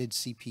embedded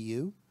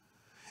CPU,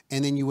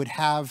 and then you would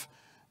have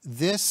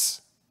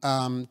this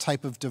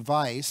type of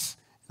device.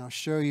 And I'll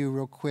show you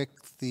real quick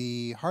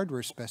the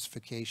hardware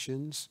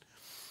specifications.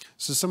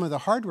 So some of the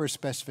hardware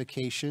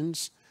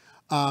specifications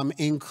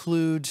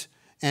include,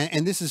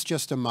 and this is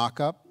just a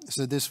mock-up.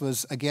 So this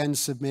was, again,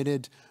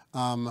 submitted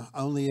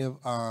only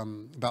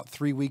about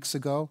 3 weeks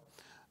ago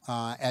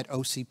at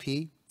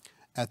OCP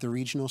at the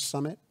regional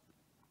summit.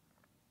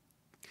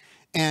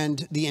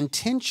 And the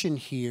intention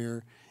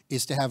here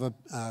is to have a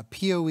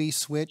PoE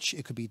switch.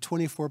 It could be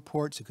 24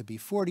 ports, it could be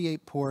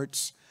 48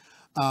 ports,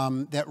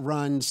 that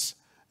runs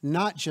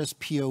not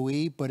just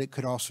PoE, but it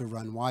could also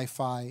run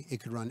Wi-Fi, it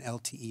could run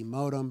LTE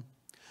modem.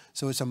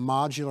 So it's a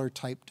modular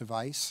type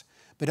device.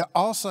 But it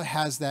also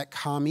has that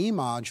Kami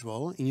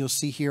module, and you'll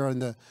see here on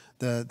the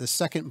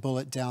second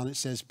bullet down, it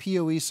says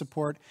PoE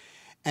support,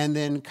 and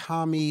then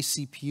Kami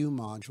CPU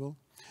module.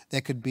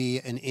 That could be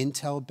an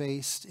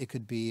Intel-based, it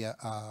could be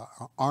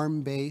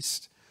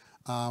ARM-based.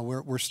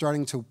 We're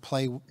starting to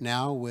play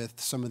now with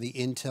some of the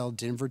Intel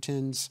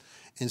Denvertons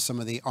and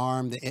some of the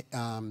ARM, the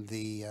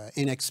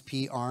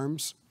NXP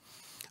ARMs,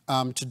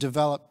 to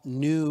develop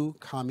new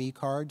Kami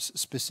cards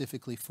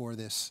specifically for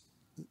this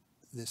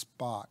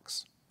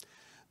box.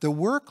 The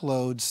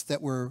workloads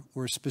that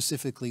we're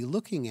specifically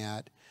looking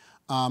at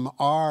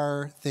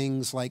are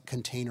things like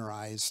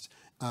containerized.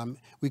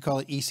 We call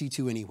it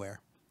EC2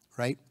 Anywhere,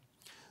 right?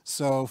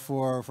 So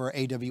for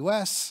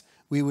AWS,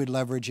 we would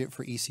leverage it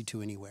for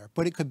EC2 Anywhere.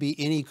 But it could be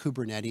any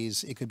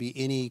Kubernetes, it could be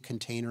any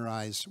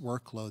containerized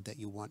workload that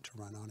you want to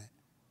run on it.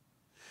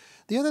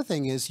 The other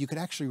thing is you could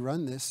actually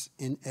run this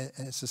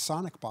as a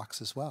Sonic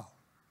box as well.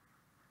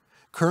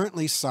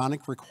 Currently,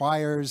 Sonic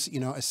requires,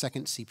 a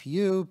second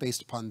CPU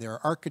based upon their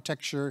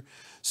architecture.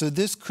 So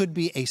this could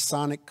be a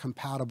Sonic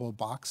compatible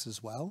box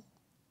as well.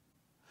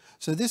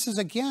 So this is,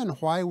 again,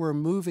 why we're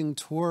moving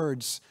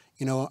towards,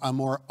 a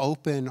more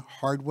open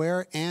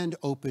hardware and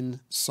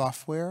open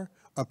software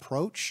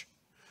approach,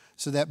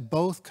 so that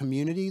both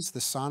communities,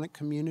 the Sonic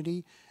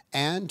community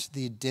and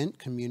the DENT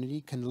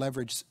community, can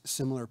leverage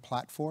similar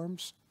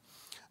platforms.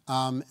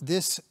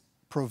 This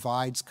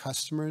provides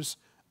customers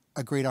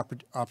a great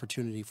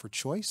opportunity for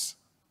choice.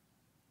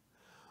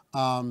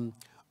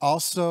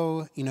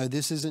 Also,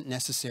 this isn't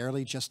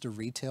necessarily just a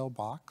retail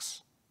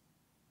box.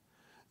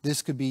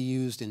 This could be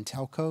used in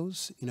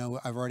telcos.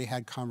 I've already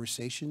had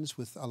conversations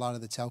with a lot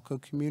of the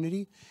telco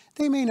community.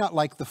 They may not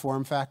like the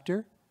form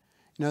factor.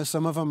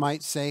 Some of them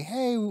might say,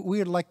 hey, we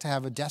would like to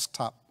have a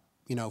desktop,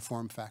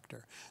 form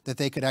factor that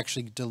they could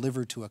actually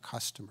deliver to a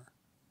customer.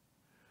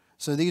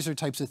 So these are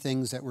types of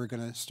things that we're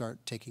going to start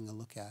taking a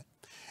look at.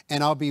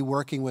 And I'll be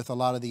working with a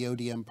lot of the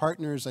ODM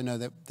partners. I know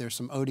that there's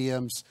some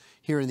ODMs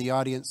here in the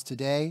audience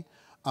today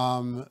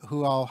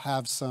who I'll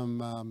have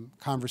some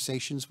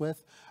conversations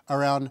with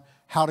around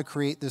how to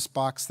create this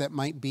box that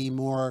might be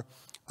more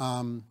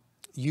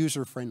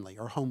user-friendly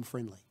or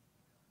home-friendly.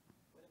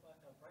 What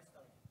about price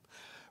target?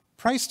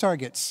 Price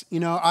targets.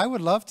 I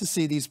would love to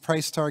see these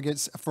price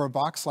targets for a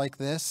box like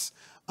this,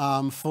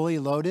 fully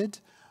loaded,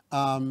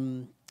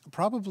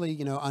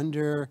 probably, about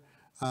under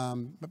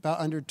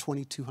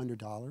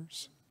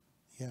 $2,200.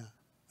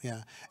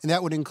 Yeah. And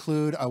that would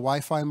include a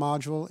Wi-Fi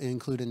module,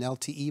 include an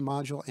LTE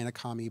module, and a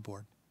Kami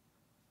board.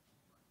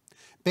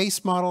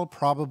 Base model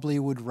probably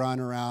would run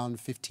around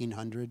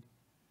 $1,500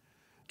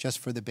 just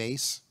for the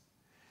base.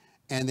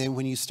 And then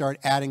when you start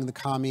adding the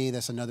Kami,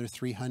 that's another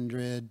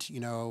 $300.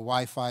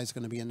 Wi-Fi is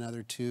going to be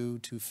another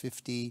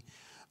 $250.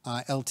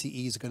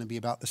 LTE is going to be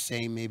about the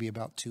same, maybe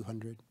about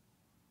 $200.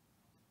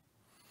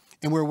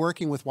 And we're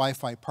working with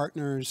Wi-Fi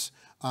partners.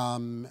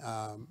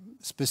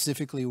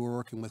 Specifically, we're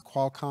working with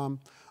Qualcomm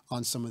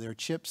on some of their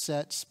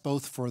chipsets,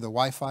 both for the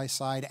Wi-Fi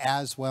side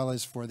as well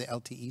as for the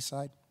LTE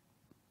side.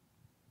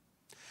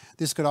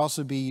 This could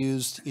also be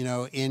used,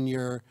 in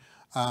your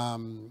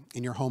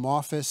home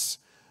office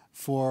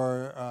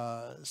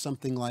for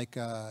something like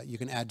you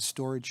can add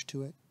storage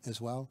to it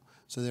as well.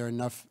 So there are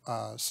enough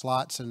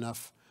slots,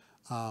 enough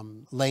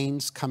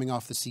lanes coming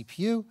off the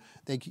CPU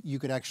that you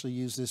could actually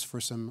use this for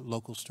some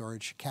local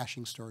storage,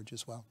 caching storage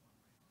as well.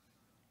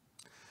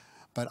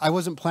 But I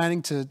wasn't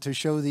planning to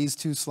show these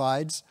two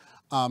slides,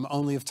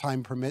 only if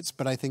time permits,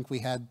 but I think we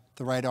had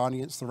the right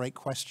audience, the right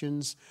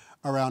questions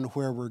around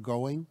where we're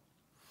going.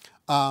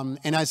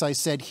 And as I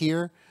said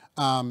here,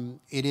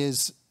 it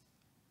is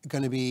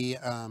going to be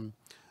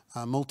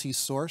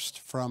multi-sourced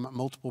from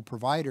multiple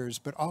providers,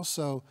 but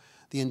also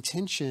the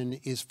intention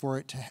is for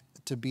it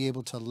to be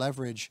able to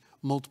leverage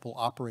multiple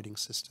operating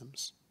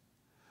systems.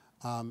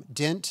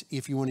 DENT,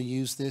 if you want to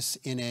use this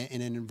in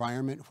an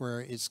environment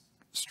where it's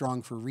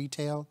strong for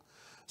retail.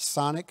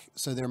 Sonic,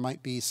 so there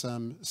might be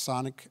some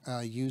Sonic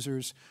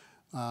users.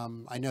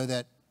 I know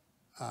that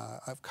I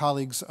have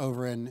colleagues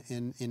over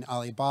in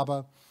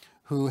Alibaba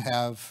who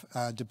have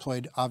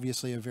deployed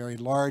obviously a very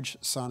large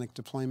Sonic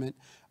deployment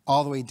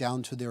all the way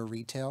down to their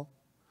retail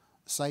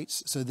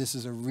sites. So this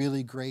is a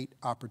really great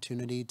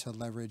opportunity to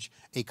leverage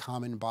a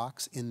common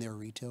box in their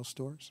retail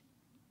stores.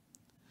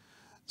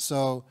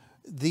 So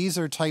these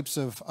are types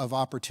of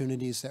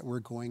opportunities that we're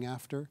going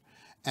after.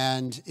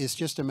 And it's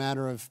just a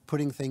matter of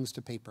putting things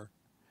to paper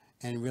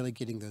and really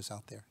getting those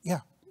out there. Yeah,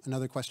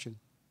 another question.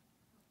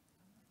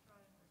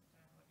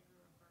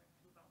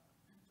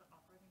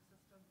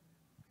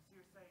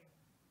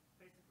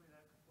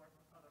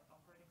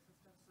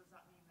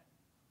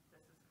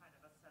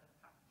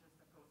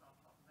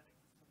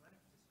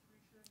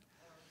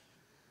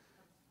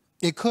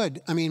 It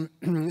could. I mean,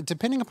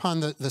 depending upon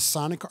the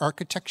Sonic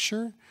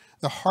architecture,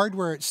 the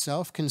hardware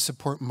itself can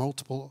support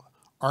multiple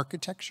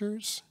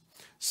architectures.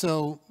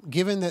 So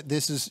given that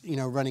this is,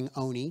 running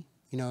ONI,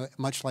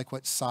 much like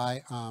what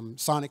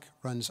Sonic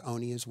runs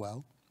ONI as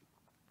well.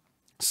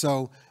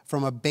 So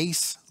from a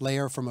base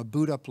layer, from a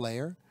boot up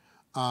layer,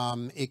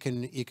 it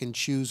can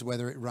choose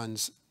whether it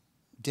runs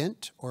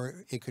DENT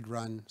or it could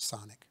run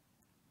Sonic.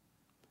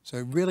 So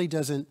it really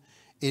doesn't,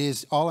 it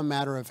is all a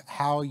matter of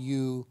how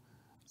you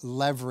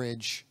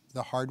leverage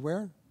the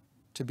hardware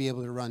to be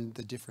able to run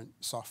the different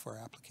software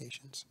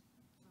applications.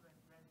 So then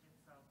DENT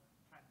itself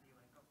can be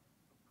like a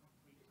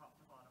complete top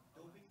to bottom.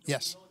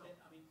 Yes.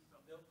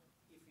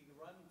 If you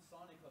run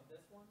Sonic on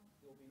this one,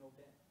 there will be no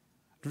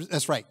DENT.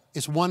 That's right.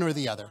 It's one or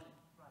the other.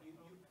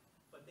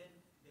 But then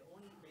they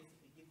only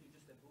basically give you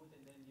just a boot,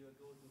 and then you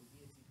go to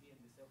DHCP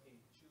and they say, okay,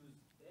 choose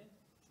DENT,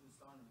 choose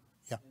Sonic.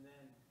 Yeah. And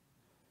then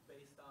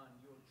based on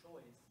your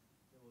choice,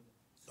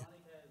 Sonic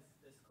has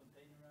this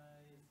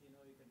containerized,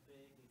 you can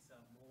pick, it's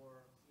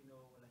more,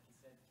 like you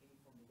said, came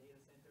from the data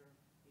center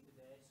into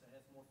the edge, so it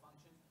has more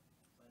functions,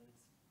 but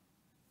it's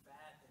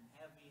fat and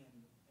heavy and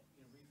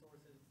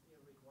resources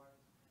it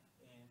requires,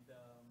 and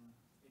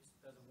it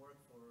doesn't work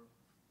for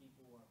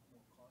people who are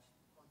more cost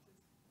conscious.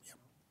 Yep.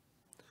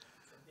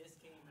 So this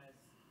came as,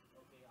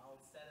 okay,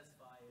 I'll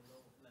satisfy the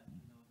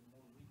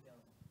more retail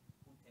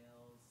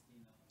hotels,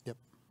 Yep.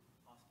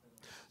 hospitals.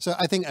 So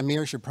I think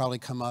Amir should probably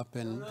come up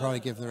and probably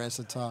give the rest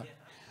of the talk.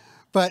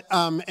 But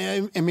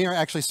Amir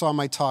actually saw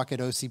my talk at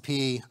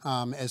OCP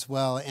as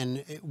well,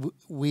 and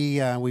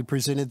we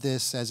presented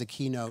this as a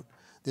keynote,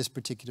 this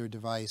particular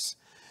device.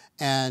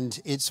 And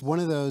it's one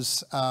of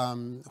those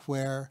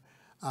where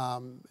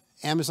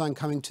Amazon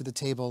coming to the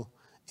table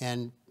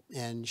and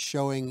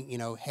showing,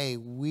 hey,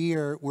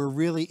 we're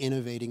really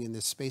innovating in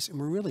this space and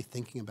we're really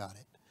thinking about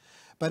it.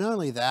 But not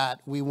only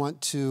that, we want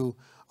to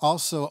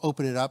also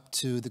open it up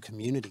to the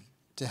community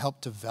to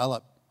help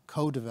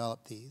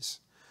co-develop these.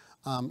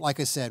 Like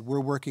I said, we're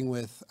working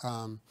with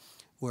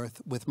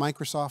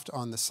Microsoft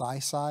on the SI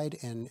side,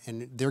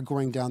 and they're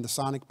going down the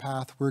Sonic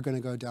path. We're going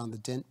to go down the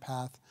DENT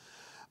path.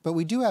 But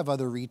we do have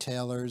other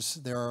retailers.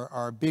 There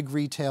are big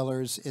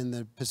retailers in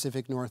the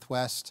Pacific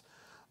Northwest.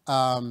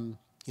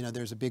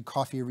 There's a big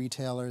coffee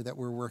retailer that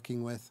we're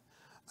working with.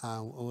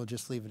 We'll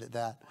just leave it at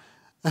that.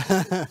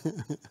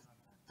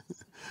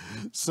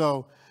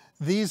 So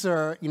these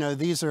are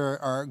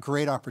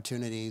great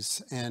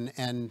opportunities,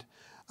 and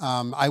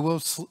I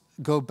will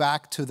go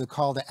back to the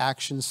call to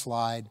action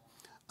slide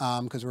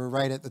because we're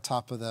right at the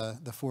top of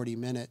the 40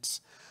 minutes.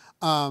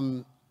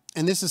 And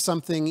this is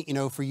something,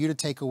 for you to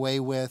take away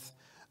with.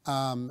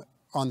 On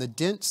the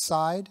DENT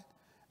side,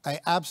 I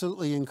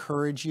absolutely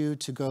encourage you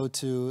to go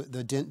to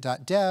the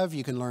dent.dev.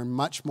 You can learn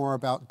much more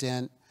about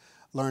DENT,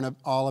 learn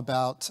all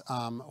about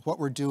what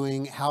we're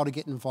doing, how to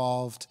get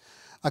involved.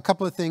 A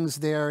couple of things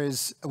there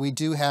is we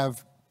do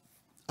have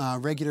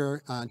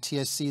regular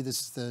TSC,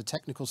 this is the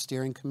Technical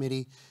Steering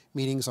Committee,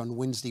 meetings on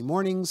Wednesday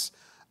mornings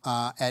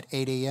at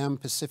 8 a.m.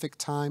 Pacific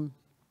time.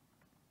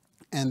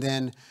 And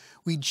then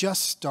we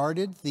just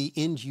started the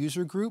end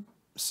user group.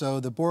 So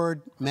the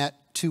board met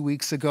 2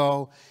 weeks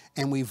ago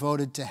and we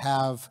voted to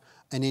have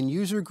an end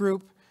user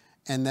group,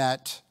 and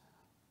that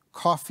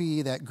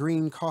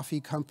green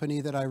coffee company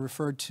that I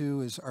referred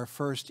to is our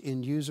first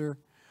end user.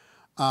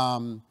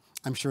 I'm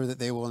sure that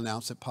they will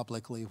announce it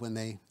publicly when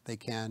they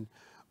can.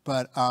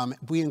 But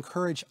we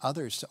encourage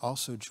others to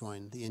also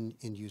join the end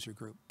user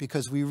group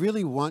because we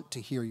really want to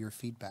hear your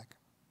feedback.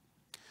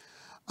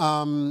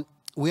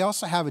 We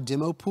also have a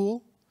demo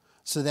pool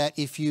so that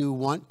if you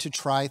want to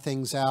try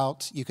things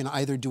out, you can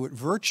either do it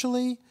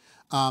virtually,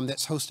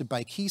 that's hosted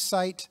by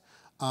Keysight,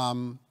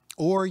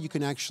 or you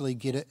can actually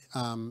get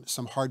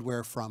some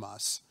hardware from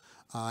us.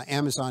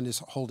 Amazon is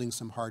holding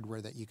some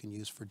hardware that you can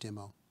use for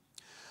demo.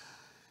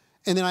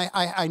 And then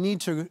I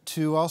need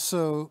to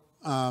also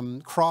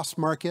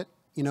cross-market,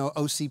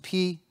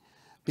 OCP,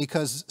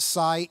 because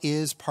Psi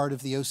is part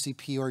of the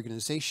OCP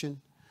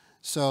organization.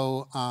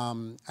 So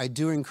I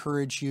do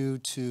encourage you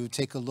to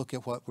take a look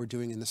at what we're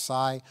doing in the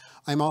Psi.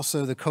 I'm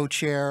also the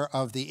co-chair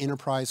of the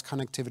Enterprise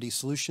Connectivity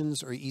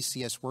Solutions, or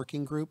ECS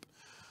working group,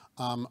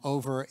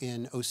 over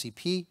in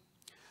OCP.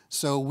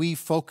 So we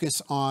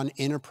focus on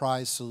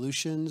enterprise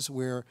solutions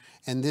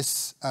and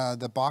this,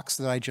 the box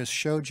that I just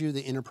showed you,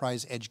 the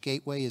Enterprise Edge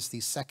Gateway, is the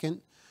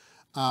second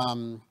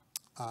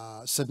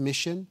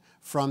submission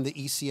from the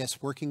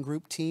ECS working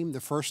group team.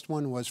 The first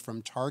one was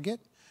from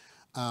Target,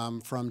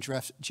 from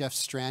Jeff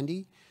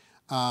Strandy,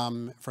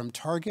 from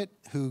Target,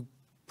 who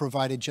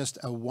provided just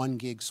a 1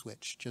 gig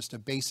switch, just a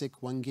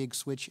basic 1 gig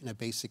switch and a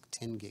basic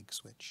 10 gig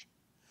switch.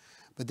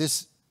 But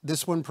this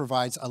one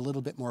provides a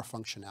little bit more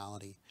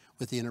functionality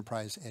with the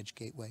Enterprise Edge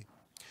Gateway.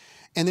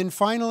 And then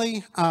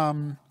finally,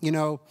 I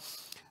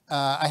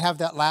have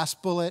that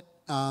last bullet,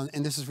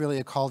 and this is really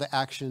a call to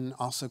action,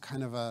 also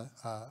kind of a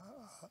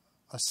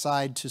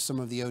side to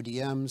some of the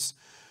ODMs.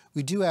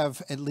 We do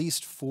have at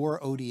least 4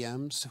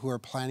 ODMs who are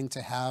planning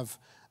to have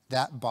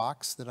that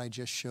box that I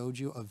just showed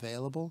you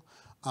available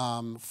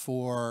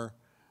for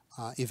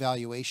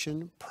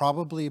evaluation,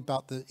 probably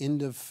about the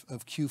end of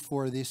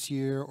Q4 this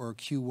year or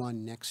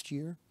Q1 next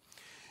year.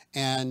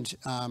 And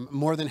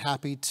more than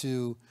happy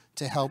to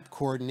help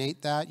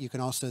coordinate that. You can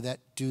also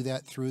do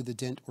that through the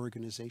DENT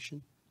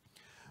organization.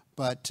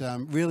 But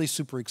really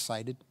super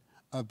excited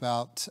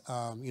about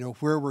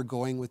where we're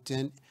going with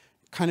DENT,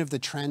 kind of the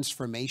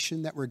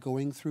transformation that we're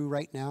going through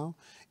right now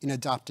in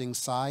adopting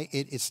Psi.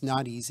 It's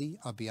not easy,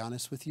 I'll be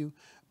honest with you,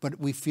 but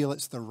we feel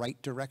it's the right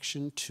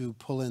direction to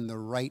pull in the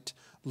right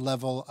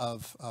level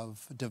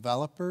of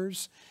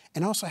developers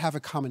and also have a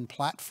common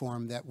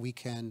platform that we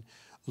can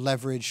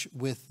leverage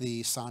with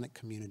the Sonic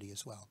community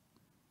as well.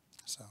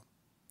 So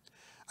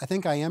I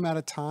think I am out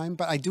of time,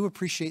 but I do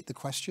appreciate the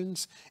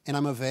questions, and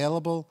I'm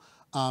available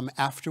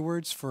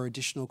afterwards for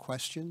additional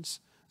questions.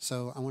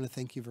 So I want to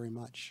thank you very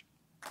much.